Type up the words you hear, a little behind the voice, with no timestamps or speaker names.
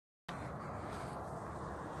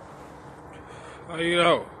How you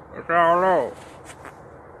know? What's all on?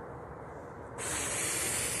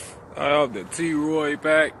 I have the T-Roy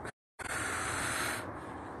pack.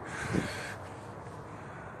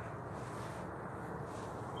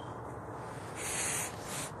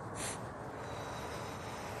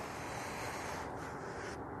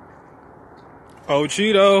 Oh,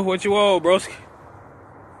 Cheeto, what you want, broski?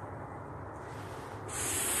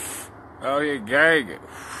 Oh, you gang.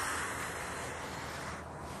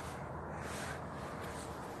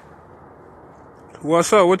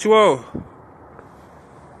 What's up? What you want?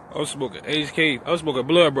 I'm smoking HK. I'm smoking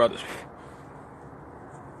Blood Brothers.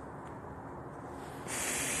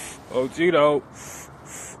 Oh, Cheeto.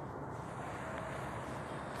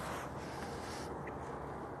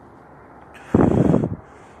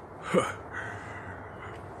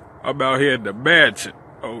 I'm out here in the mansion.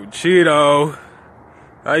 Oh, Cheeto.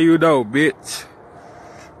 How you know, bitch?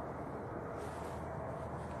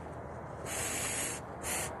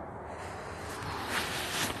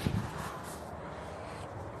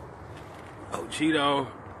 Oh, Cheeto.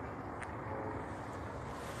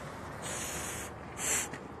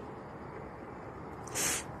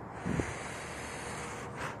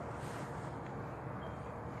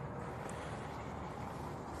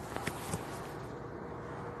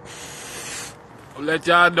 I'll let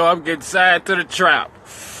y'all know I'm getting signed to the trap.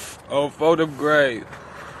 Oh, for them grave.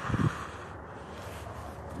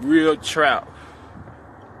 Real trap.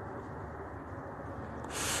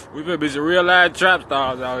 We finna be some real live trap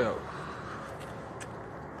stars out here.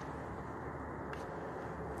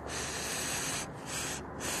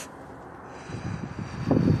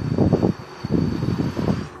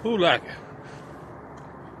 Who like it?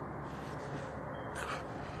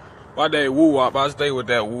 My name Woo Wop. I stay with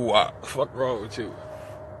that Woo Wop. Fuck wrong with you?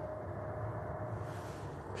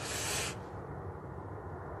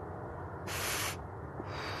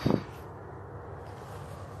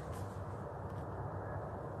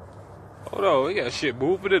 Hold on, we got shit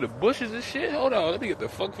moving in the bushes and shit. Hold on, let me get the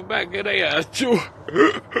fuck from back in they ass too.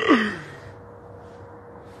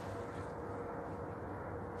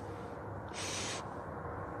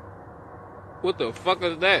 What the fuck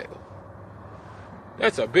is that?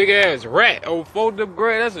 That's a big ass rat. Oh, fold them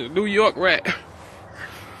gray. That's a New York rat.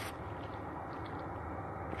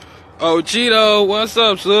 Oh, Cheeto, what's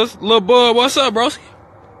up, sis? Lil Bub, what's up, broski?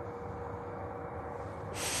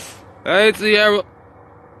 Hey, Sierra.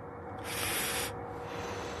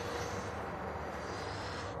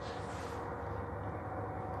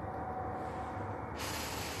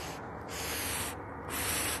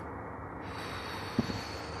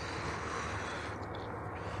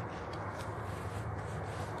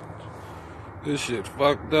 This shit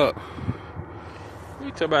fucked up.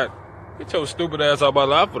 You talking about, get your stupid ass out my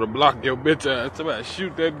life. I'm finna block your bitch ass. Somebody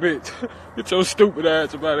shoot that bitch. Get your stupid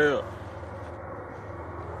ass about here.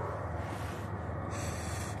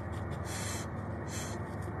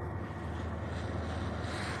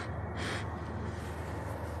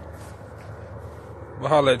 I'll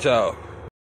holler at y'all.